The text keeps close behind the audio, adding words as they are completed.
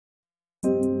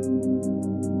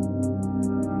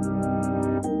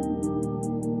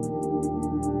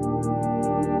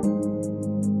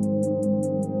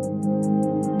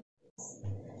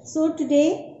So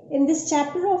today in this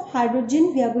chapter of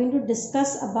hydrogen we are going to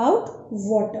discuss about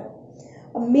water.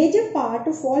 A major part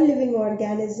of all living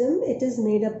organism, it is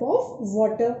made up of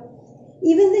water.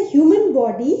 Even the human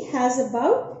body has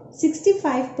about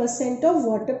 65% of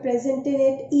water present in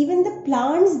it. Even the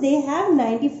plants, they have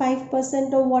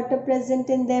 95% of water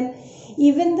present in them.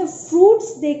 Even the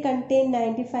fruits, they contain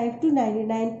 95 to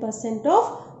 99%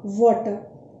 of water,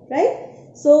 right?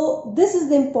 So this is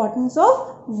the importance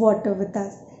of water with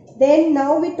us. Then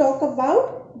now we talk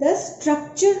about the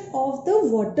structure of the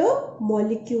water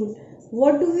molecule.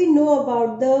 What do we know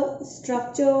about the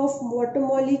structure of water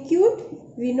molecule?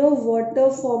 We know water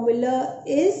formula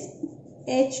is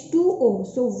H2O.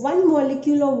 So one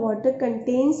molecule of water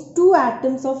contains two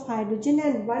atoms of hydrogen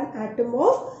and one atom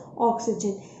of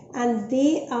oxygen, and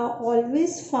they are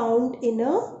always found in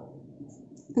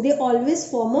they always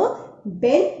form a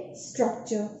bent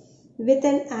structure with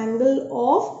an angle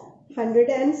of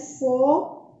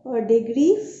 104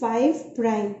 degree 5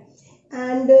 prime,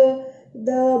 and the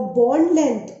bond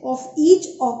length of each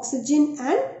oxygen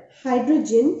and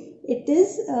hydrogen, it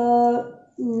is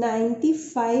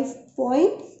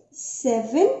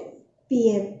 95.7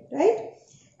 pm, right?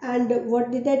 And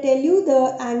what did I tell you?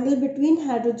 The angle between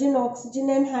hydrogen, oxygen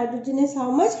and hydrogen is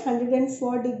how much?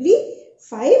 104 degree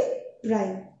 5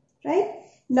 prime, right?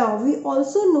 Now we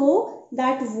also know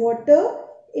that water,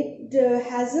 it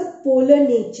has a polar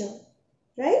nature,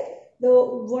 right?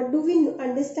 What do we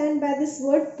understand by this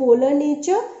word polar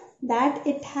nature? That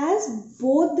it has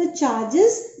both the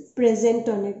charges present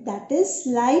on it. That is,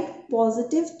 slight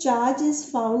positive charge is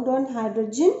found on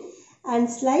hydrogen and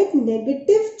slight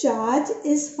negative charge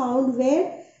is found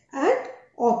where? At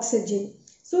oxygen.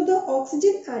 So the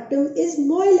oxygen atom is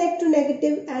more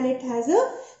electronegative and it has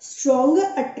a stronger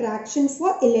attraction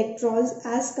for electrons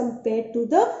as compared to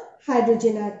the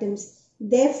hydrogen atoms.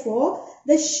 Therefore,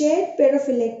 the shared pair of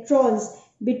electrons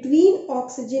between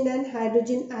oxygen and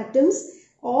hydrogen atoms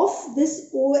of this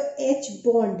OH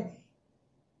bond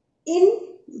in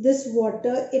this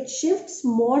water, it shifts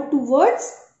more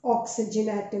towards oxygen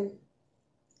atom.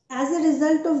 As a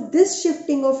result of this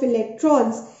shifting of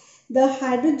electrons, the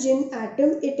hydrogen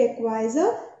atom, it acquires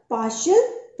a partial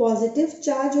positive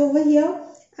charge over here,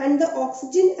 and the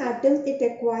oxygen atom, it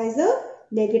acquires a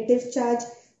negative charge.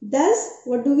 Thus,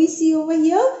 what do we see over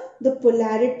here? The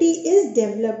polarity is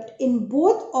developed in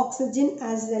both oxygen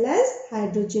as well as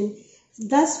hydrogen,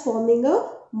 thus forming a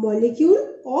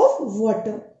molecule of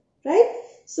water, right?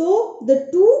 So, the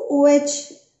two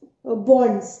OH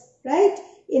bonds, right,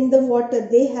 in the water,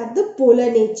 they have the polar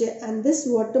nature, and this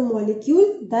water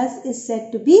molecule thus is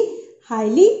said to be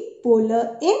highly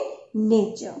polar in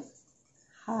nature.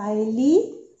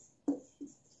 Highly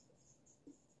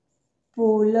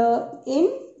polar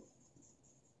in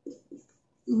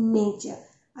nature.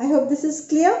 I hope this is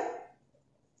clear.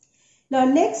 Now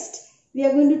next we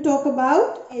are going to talk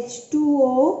about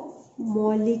H2O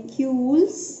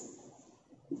molecules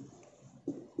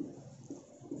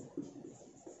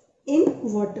in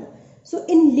water. So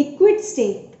in liquid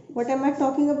state, what am I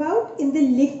talking about? In the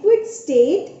liquid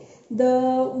state,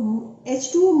 the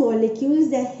H2O molecules,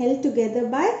 they are held together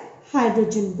by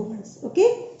hydrogen bonds,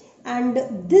 okay? And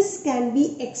this can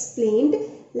be explained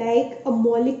like a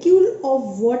molecule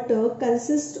of water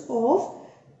consists of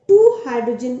two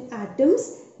hydrogen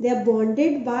atoms. They are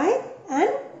bonded by an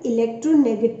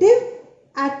electronegative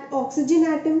oxygen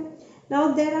atom.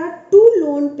 Now there are two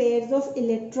lone pairs of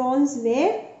electrons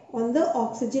where on the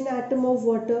oxygen atom of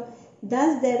water.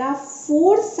 Thus there are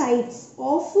four sites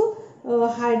of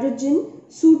hydrogen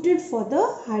suited for the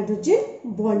hydrogen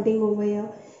bonding over here.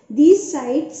 These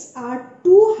sites are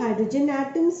two hydrogen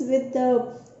atoms with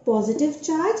the positive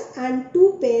charge and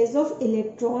two pairs of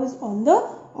electrons on the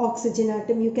oxygen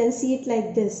atom. You can see it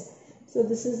like this. So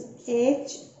this is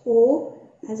HO.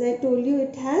 As I told you,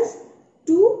 it has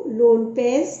two lone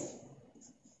pairs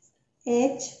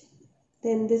H.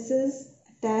 Then this is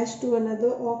attached to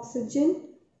another oxygen.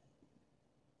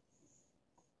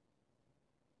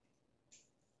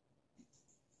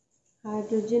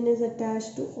 Hydrogen is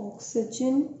attached to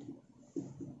oxygen.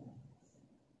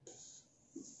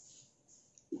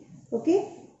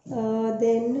 Okay,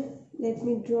 then let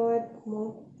me draw it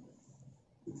more.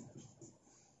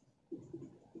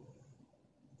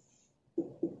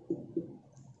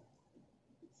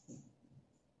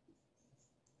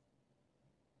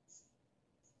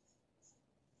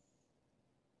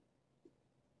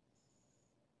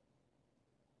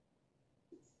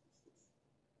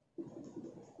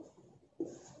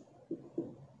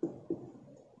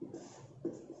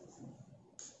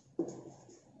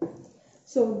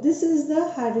 So this is the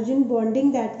hydrogen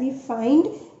bonding that we find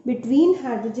between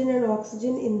hydrogen and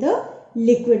oxygen in the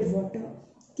liquid water.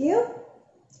 Clear?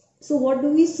 So what do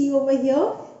we see over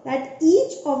here? That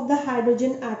each of the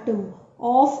hydrogen atom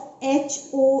of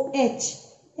HOH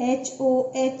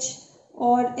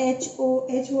or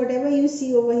HOH, whatever you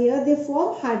see over here, they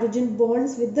form hydrogen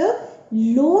bonds with the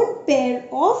lone pair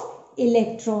of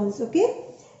electrons, okay,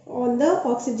 on the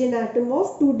oxygen atom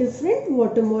of two different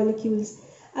water molecules.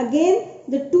 Again,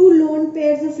 the two lone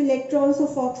pairs of electrons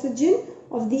of oxygen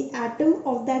of the atom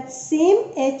of that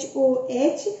same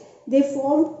HOH, they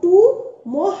form two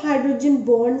more hydrogen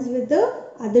bonds with the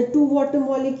other two water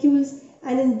molecules,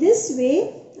 and in this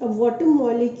way a water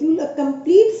molecule, a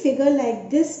complete figure like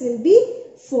this will be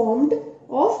formed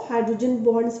of hydrogen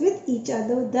bonds with each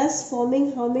other, thus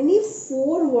forming how many?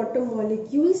 4 water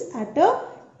molecules at a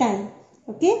time.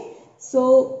 Okay,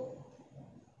 so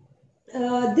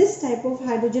this type of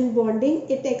hydrogen bonding,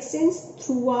 it extends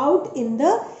throughout in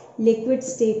the liquid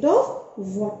state of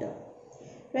water.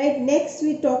 Right, next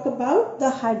we talk about the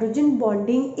hydrogen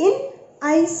bonding in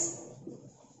ice.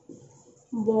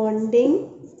 Bonding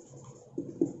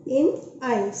in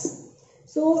ice.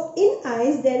 So in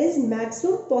ice there is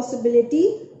maximum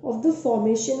possibility of the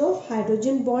formation of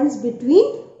hydrogen bonds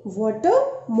between water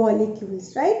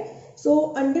molecules, right?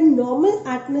 So under normal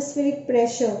atmospheric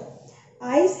pressure,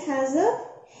 ice has a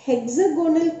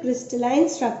hexagonal crystalline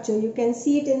structure. You can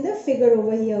see it in the figure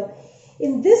over here.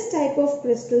 In this type of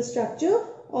crystal structure,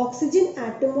 oxygen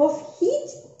atom of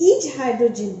each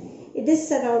hydrogen, it is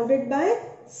surrounded by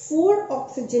 4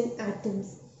 oxygen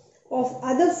atoms of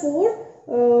other 4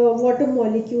 water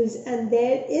molecules, and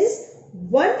there is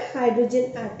 1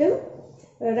 hydrogen atom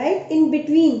right in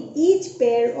between each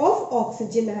pair of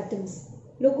oxygen atoms.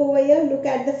 Look over here, look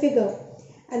at the figure,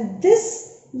 and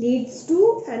this leads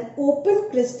to an open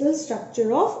crystal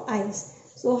structure of ice.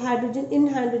 So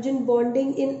hydrogen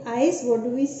bonding in ice, what do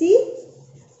we see?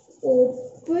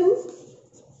 Open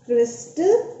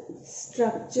crystal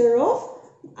structure of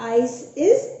ice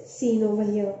is seen over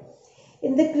here.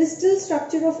 In the crystal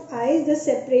structure of ice, the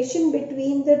separation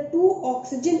between the 2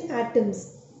 oxygen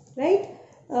atoms, right?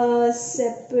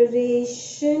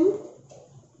 Separation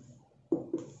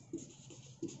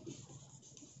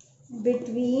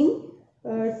between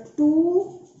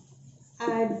 2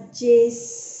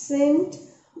 adjacent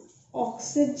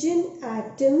oxygen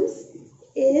atoms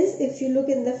is, if you look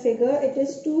in the figure, it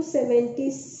is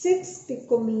 276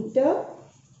 picometer,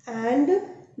 and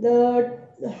the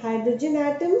hydrogen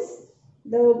atoms,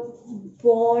 the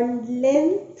bond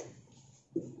length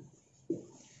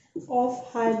of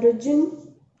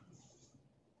hydrogen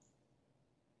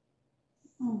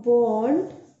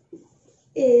bond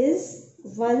is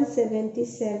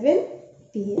 177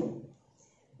 pm.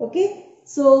 Okay,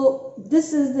 so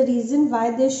this is the reason why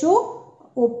they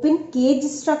show open cage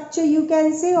structure, you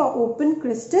can say, or open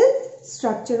crystal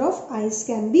structure of ice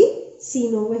can be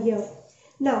seen over here.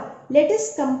 Now let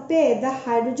us compare the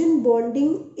hydrogen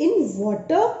bonding in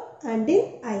water and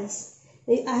in ice.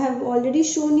 I have already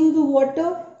shown you the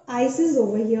water, ice is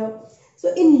over here.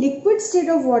 So in liquid state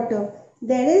of water,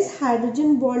 there is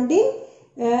hydrogen bonding,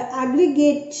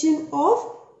 aggregation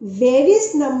of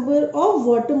various number of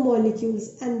water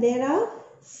molecules, and there are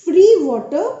free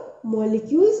water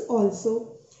molecules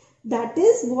also. That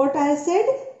is what I said,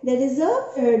 there is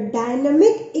a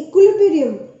dynamic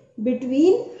equilibrium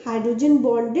between hydrogen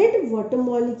bonded water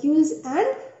molecules and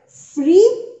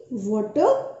free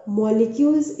water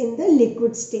molecules in the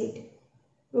liquid state.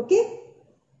 Okay,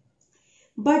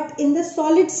 but in the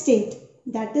solid state,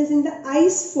 that is in the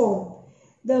ice form,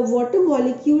 the water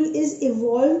molecule is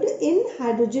evolved in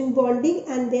hydrogen bonding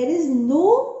and there is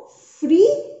no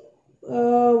free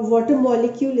water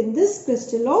molecule in this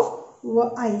crystal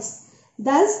of ice.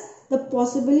 Thus, the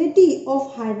possibility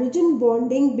of hydrogen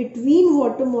bonding between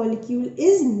water molecule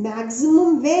is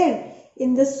maximum where?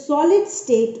 In the solid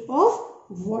state of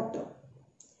water.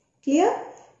 Clear?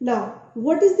 Now,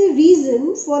 what is the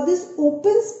reason for this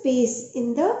open space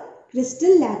in the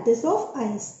crystal lattice of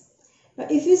ice? Now,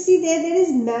 if you see there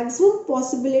is maximum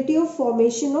possibility of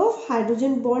formation of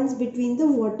hydrogen bonds between the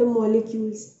water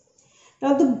molecules.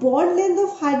 Now, the bond length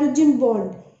of hydrogen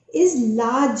bond is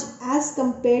large as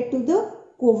compared to the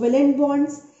covalent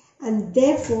bonds, and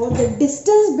therefore the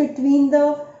distance between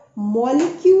the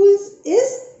molecules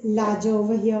is larger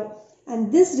over here,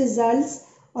 and this results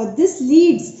or this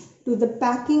leads to the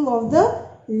packing of the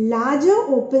larger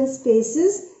open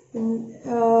spaces in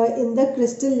the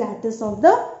crystal lattice of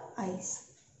the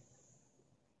ice.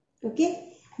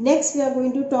 Okay, next we are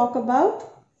going to talk about,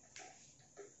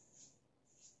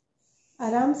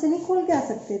 आराम से नहीं खोल के आ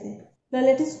सकते थे. Now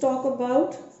let us talk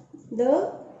about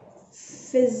the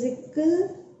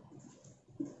physical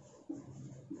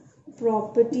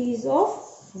properties of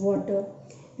water.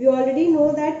 We already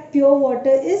know that pure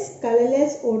water is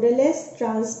colorless, odorless,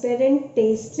 transparent,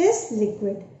 tasteless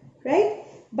liquid, right?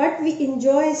 But we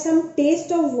enjoy some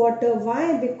taste of water.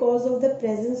 Why? Because of the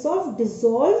presence of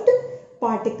dissolved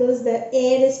particles. The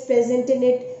air is present in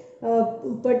it,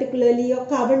 particularly your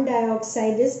carbon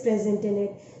dioxide is present in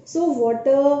it. So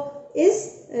water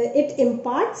is, it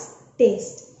imparts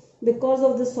taste because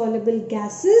of the soluble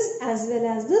gases as well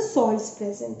as the salts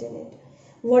present in it.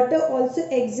 Water also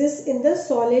exists in the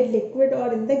solid, liquid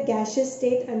or in the gaseous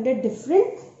state under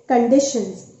different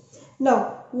conditions.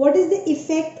 Now, what is the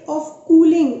effect of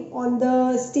cooling on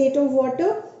the state of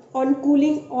water? On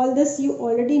cooling, all this you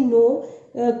already know.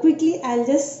 Quickly, I'll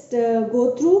just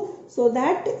go through so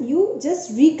that you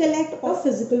just recollect all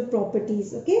physical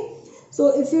properties. Okay. So,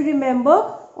 if you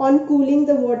remember, on cooling,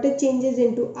 the water changes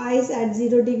into ice at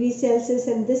 0 degrees Celsius,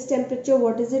 and this temperature,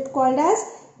 what is it called as?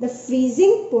 The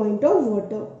freezing point of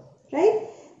water, right?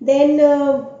 Then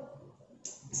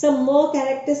some more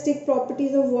characteristic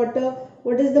properties of water.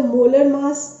 What is the molar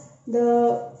mass?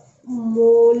 The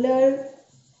molar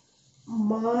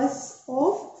mass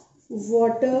of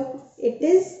water, it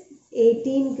is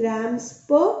 18 grams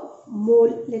per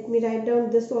mole. Let me write down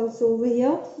this also over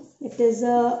here. It is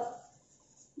a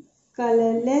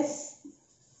colorless,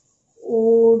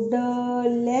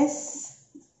 odorless,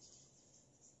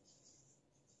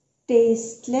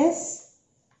 tasteless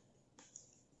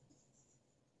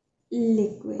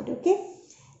liquid. Okay.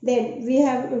 Then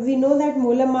we know that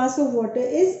molar mass of water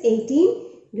is 18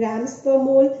 grams per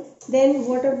mole. Then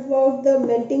what about the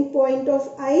melting point of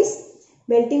ice?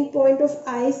 Melting point of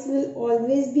ice will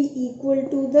always be equal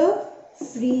to the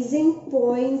freezing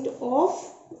point of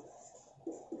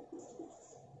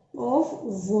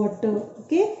water.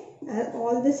 Okay. And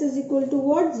all this is equal to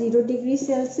what? 0 degrees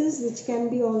Celsius, which can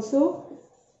be also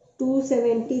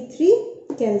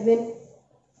 273 Kelvin.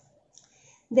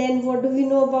 Then what do we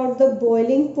know about the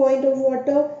boiling point of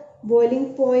water?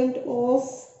 Boiling point of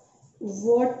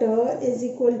water is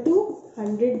equal to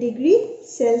 100 degrees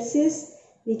Celsius.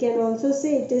 We can also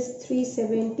say it is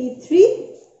 373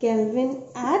 Kelvin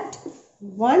at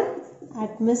 1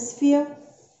 atmosphere.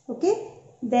 Okay.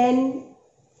 Then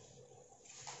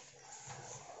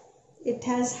it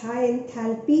has high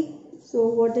enthalpy. So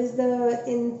what is the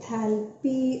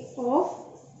enthalpy of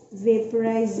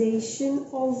vaporization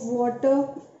of water?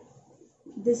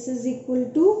 This is equal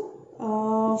to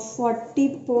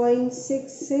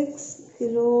 40.66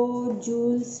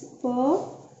 kilojoules per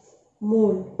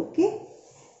mole. Okay.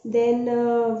 Then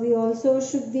we also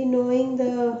should be knowing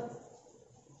the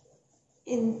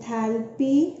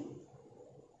enthalpy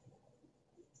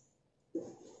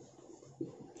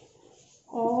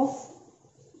of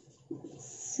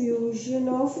fusion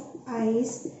of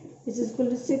ice, which is equal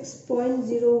to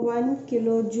 6.01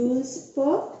 kilojoules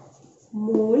per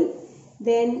mole.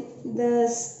 Then the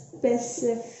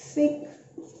specific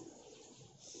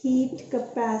heat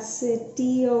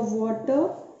capacity of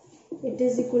water, it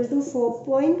is equal to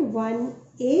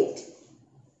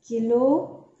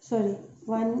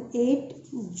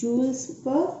 4.18 joules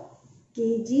per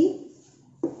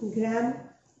kg/gram.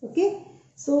 Okay.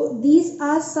 So these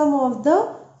are some of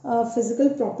the physical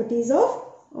properties of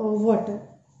water.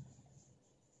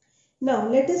 Now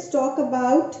let us talk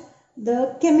about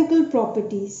the chemical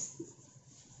properties.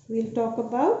 We'll talk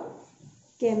about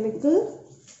chemical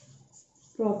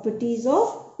properties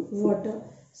of water.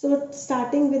 So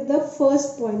starting with the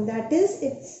first point, that is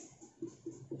its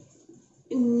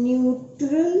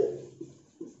neutral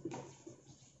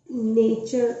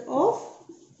nature of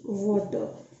water.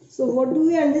 So what do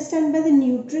we understand by the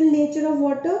neutral nature of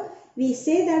water? We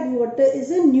say that water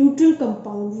is a neutral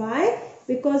compound. Why?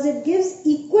 Because it gives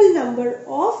equal number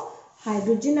of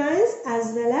hydrogen ions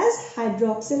as well as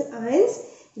hydroxyl ions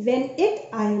when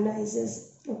it ionizes.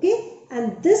 Okay.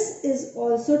 And this is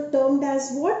also termed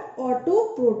as what?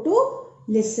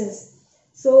 Autoprotolysis.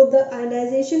 So the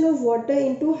ionization of water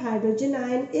into hydrogen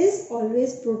ion is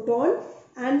always proton,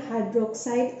 and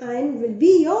hydroxide ion will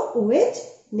be your OH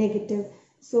negative.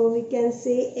 So we can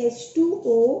say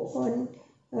H2O on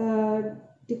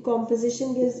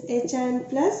decomposition gives H ion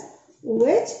plus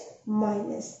OH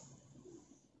minus.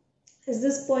 Is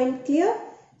this point clear?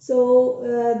 So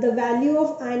the value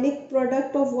of ionic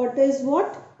product of water is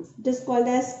what? It is called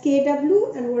as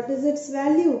Kw, and what is its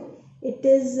value? It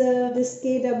is this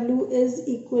Kw is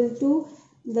equal to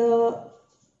the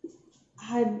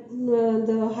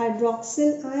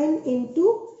hydroxyl ion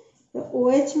into the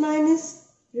OH minus.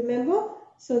 Remember?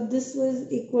 So this was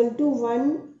equal to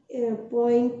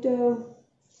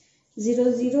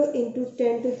 1.00 into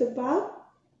 10 to the power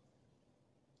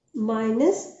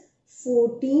minus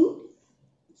 14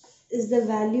 is the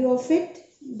value of it,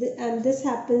 and this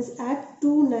happens at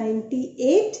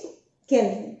 298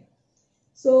 Kelvin.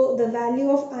 So the value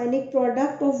of ionic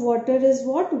product of water is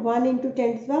what? 1 into 10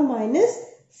 to the power minus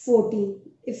 14.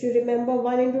 If you remember,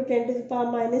 1 into 10 to the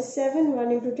power minus 7,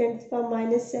 1 into 10 to the power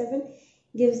minus 7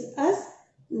 gives us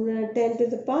 10 to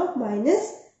the power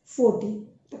minus 14.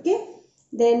 Okay.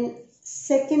 Then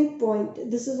second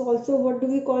point, this is also, what do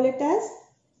we call it as?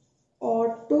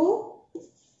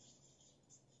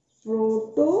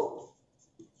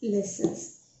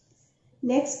 Autoprotolysis.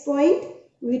 Next point,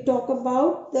 we talk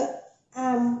about the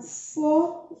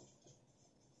amphoteric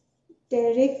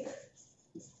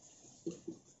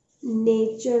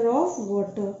nature of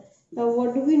water. Now,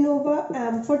 what do we know about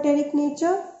amphoteric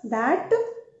nature? That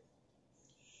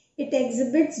it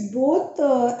exhibits both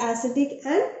acidic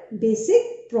and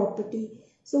basic property.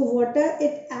 So, water,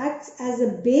 it acts as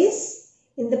a base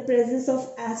in the presence of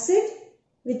acid,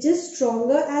 which is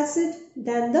stronger acid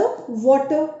than the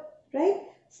water, right?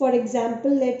 For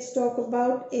example, let's talk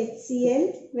about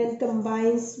HCl when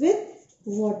combines with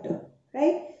water,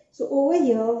 right? So, over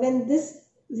here, when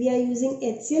we are using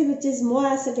HCl, which is more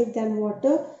acidic than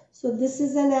water. So, this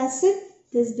is an acid.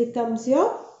 This becomes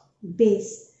your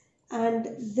base. And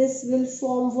this will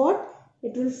form what?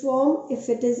 It will form, if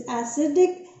it is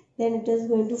acidic, then it is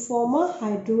going to form a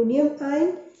hydronium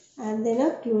ion, and then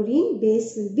a chlorine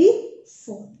base will be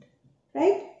formed,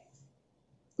 right?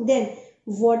 Then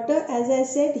water, as I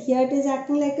said, here it is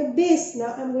acting like a base.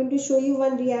 Now I am going to show you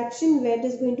one reaction where it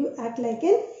is going to act like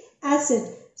an acid.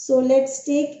 So let's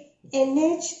take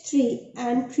NH3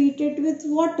 and treat it with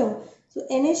water. So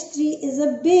NH3 is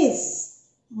a base,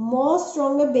 more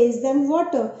stronger base than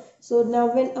water. So now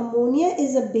when ammonia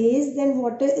is a base, then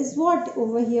water is what?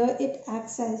 Over here it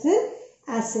acts as an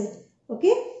acid.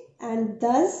 Okay, and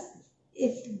thus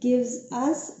it gives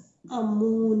us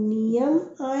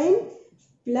ammonium ion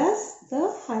plus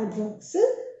the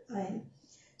hydroxyl ion.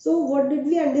 So what did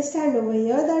we understand over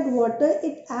here? That water,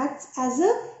 it acts as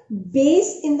a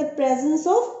base in the presence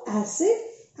of acid,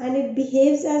 and it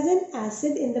behaves as an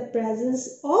acid in the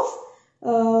presence of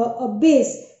a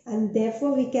base, and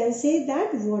therefore we can say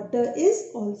that water is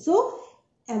also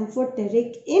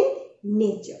amphoteric in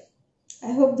nature.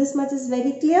 I hope this much is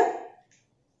very clear.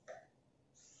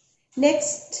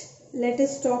 Next, let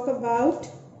us talk about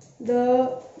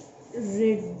the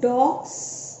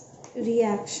redox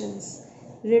reactions.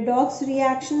 Redox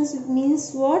reactions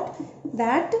means what?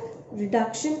 That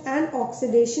reduction and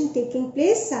oxidation taking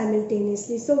place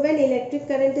simultaneously. So when electric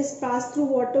current is passed through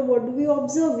water, what do we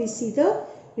observe? We see the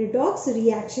redox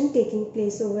reaction taking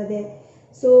place over there.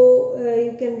 So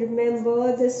you can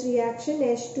remember this reaction.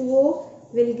 H2O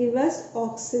will give us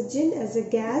oxygen as a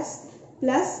gas,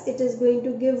 plus it is going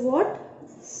to give what?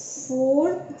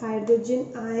 4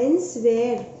 hydrogen ions,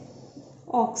 where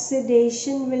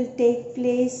oxidation will take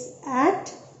place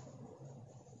at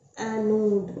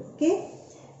anode. Okay,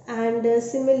 and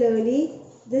similarly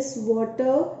this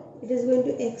water, it is going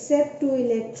to accept 2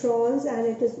 electrons and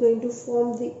it is going to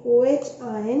form the OH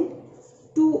ion.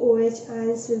 2 OH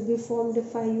ions will be formed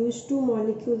if I use 2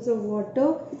 molecules of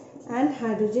water, and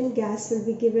hydrogen gas will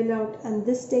be given out, and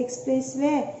this takes place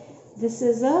where? This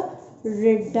is a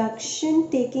reduction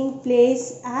taking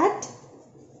place at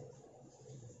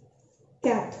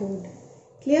cathode.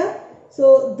 Clear?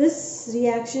 So this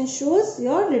reaction shows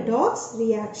your redox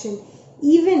reaction.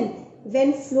 Even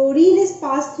when fluorine is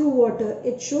passed through water,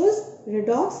 it shows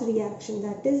redox reaction.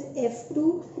 That is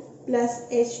F2 plus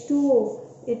H2O.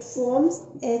 It forms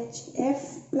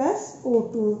HF plus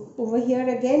O2. Over here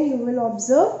again you will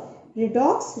observe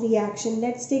redox reaction.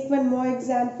 Let's take one more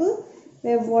example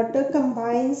where water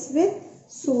combines with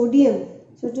sodium.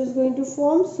 So it is going to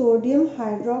form sodium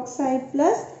hydroxide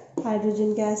plus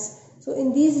hydrogen gas. So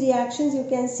in these reactions you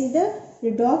can see the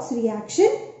redox reaction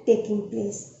taking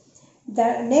place.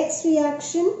 The next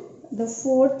reaction, the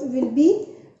fourth, will be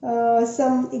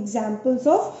some examples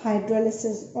of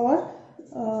hydrolysis or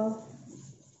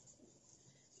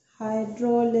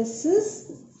hydrolysis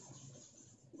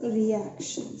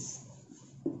reactions.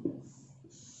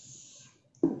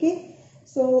 Okay,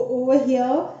 so over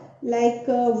here, like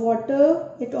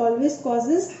water, it always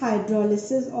causes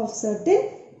hydrolysis of certain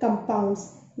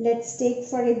compounds. Let's take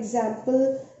for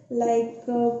example like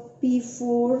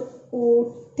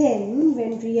P4O10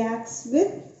 when reacts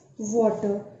with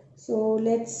water. So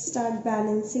let's start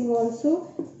balancing also.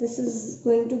 This is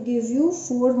going to give you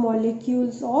 4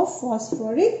 molecules of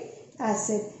phosphoric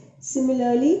acid.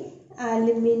 Similarly,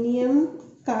 aluminium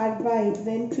carbide,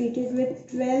 when treated with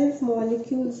 12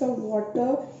 molecules of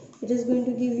water, it is going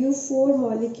to give you 4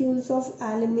 molecules of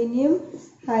aluminium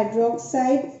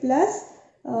hydroxide plus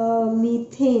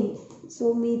methane.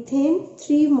 So methane,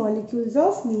 3 molecules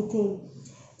of methane.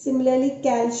 Similarly,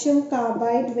 calcium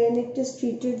carbide, when it is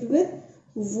treated with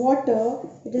water,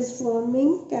 it is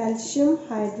forming calcium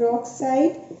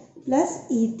hydroxide plus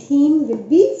ethene will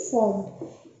be formed.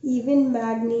 Even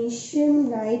magnesium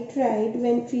nitride,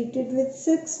 when treated with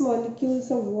 6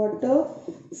 molecules of water,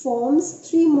 forms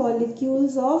 3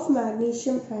 molecules of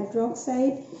magnesium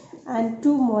hydroxide and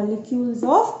 2 molecules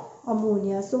of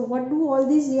ammonia. So what do all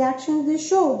these reactions they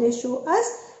show? They show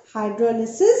us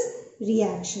hydrolysis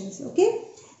reactions. Okay.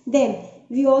 Then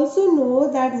we also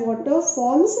know that water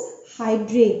forms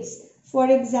hydrates. For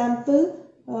example,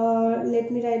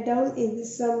 let me write down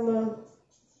some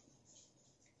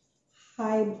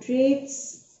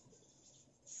hydrates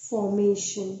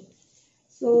formation.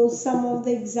 So some of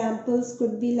the examples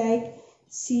could be like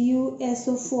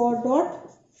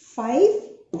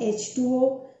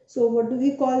CuSO4.5H2O. So what do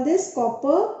we call this?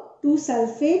 Copper 2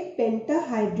 sulfate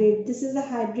pentahydrate. This is a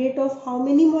hydrate of how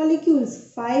many molecules?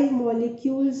 5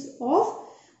 molecules of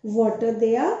water.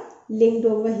 They are linked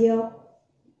over here.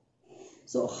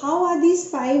 So how are these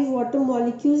 5 water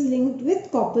molecules linked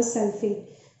with copper sulfate?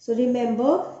 So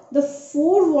remember, the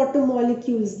 4 water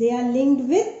molecules, they are linked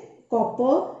with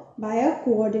copper by a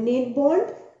coordinate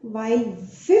bond, while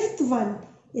 5th one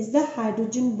is the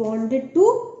hydrogen bonded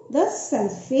to the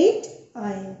sulfate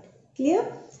ion. Clear?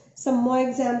 Some more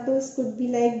examples could be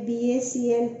like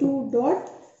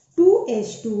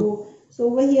BaCl2.2H2O. So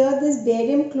over here this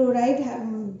barium chloride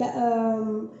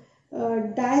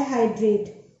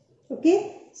dihydrate.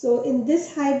 Okay. So in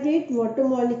this hydrate, water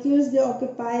molecules, they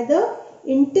occupy the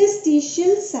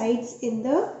interstitial sites in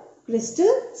the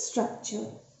crystal structure.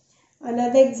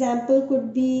 Another example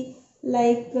could be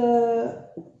like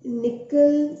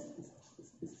nickel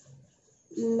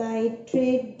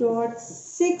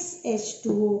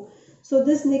nitrate.6H2O. So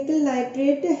this nickel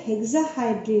nitrate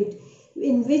hexahydrate,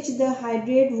 in which the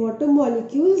hydrate water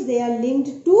molecules, they are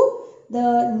linked to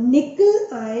the nickel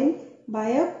ion by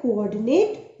a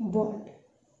coordinate bond.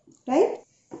 Right?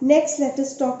 Next, let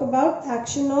us talk about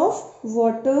action of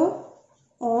water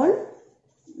on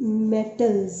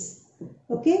metals.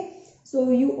 Okay.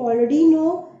 So you already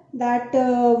know that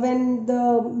when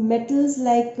the metals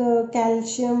like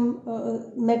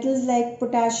metals like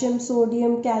potassium,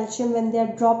 sodium, calcium, when they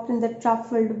are dropped in the trough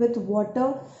filled with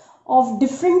water of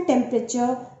different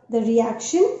temperature, the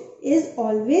reaction is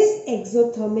always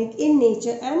exothermic in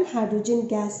nature and hydrogen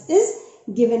gas is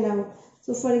given out.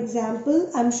 So for example,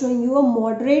 I am showing you a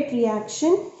moderate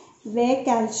reaction where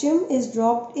calcium is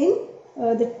dropped in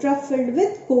the trough filled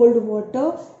with cold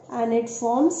water and it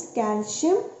forms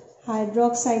calcium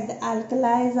hydroxide. The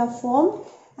alkalis are formed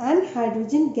and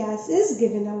hydrogen gas is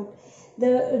given out.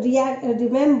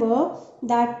 Remember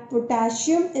that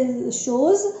potassium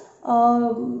shows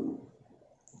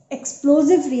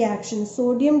explosive reaction.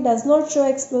 Sodium does not show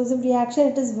explosive reaction.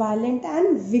 It is violent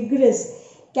and vigorous.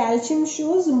 Calcium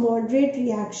shows moderate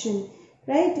reaction,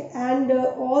 right? And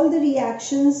all the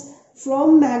reactions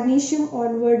from magnesium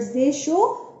onwards, they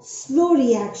show slow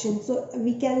reaction. So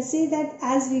we can say that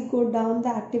as we go down the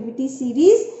activity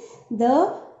series,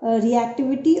 the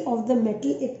reactivity of the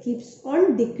metal, it keeps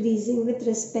on decreasing with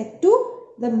respect to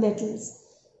the metals.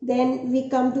 Then we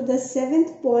come to the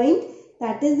 7th point,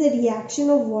 that is the reaction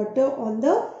of water on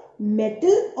the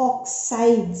metal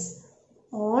oxides.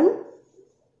 On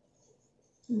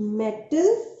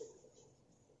metal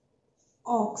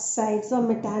oxides or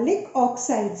metallic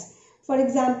oxides. For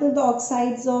example, the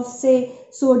oxides of say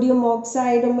sodium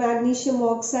oxide or magnesium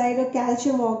oxide or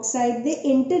calcium oxide, they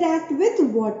interact with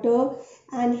water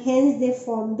and hence they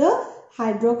form the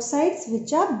hydroxides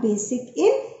which are basic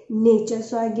in nature.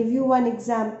 So I give you one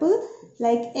example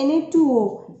like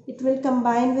Na2O. It will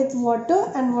combine with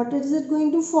water and what is it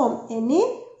going to form?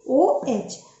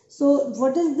 NaOH. So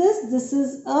what is this? This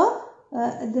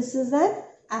is an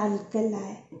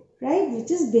alkali, right,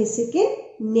 which is basic in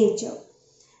nature.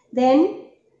 Then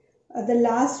the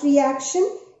last reaction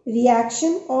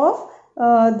of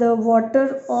the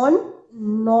water on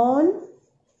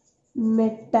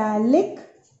non-metallic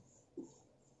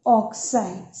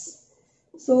oxides.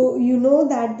 So you know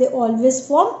that they always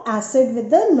form acid with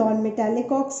the non-metallic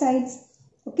oxides.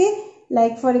 Okay,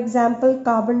 like for example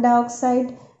carbon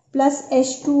dioxide plus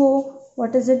H2O.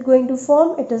 What is it going to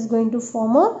form? It is going to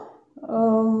form a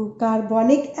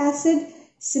carbonic acid.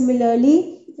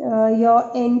 Similarly,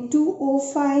 your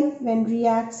N2O5 when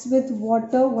reacts with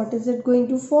water, what is it going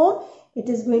to form? It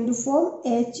is going to form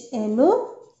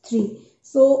HNO3.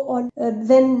 So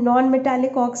when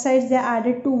non-metallic oxides they are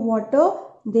added to water,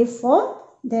 they form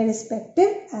their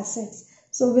respective acids.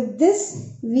 So So with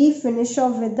this, we finish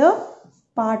off with the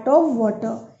part of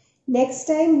water. Next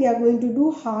time we are going to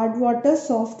do hard water,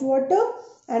 soft water,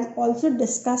 and also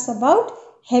discuss about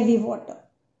heavy water.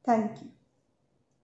 Thank you.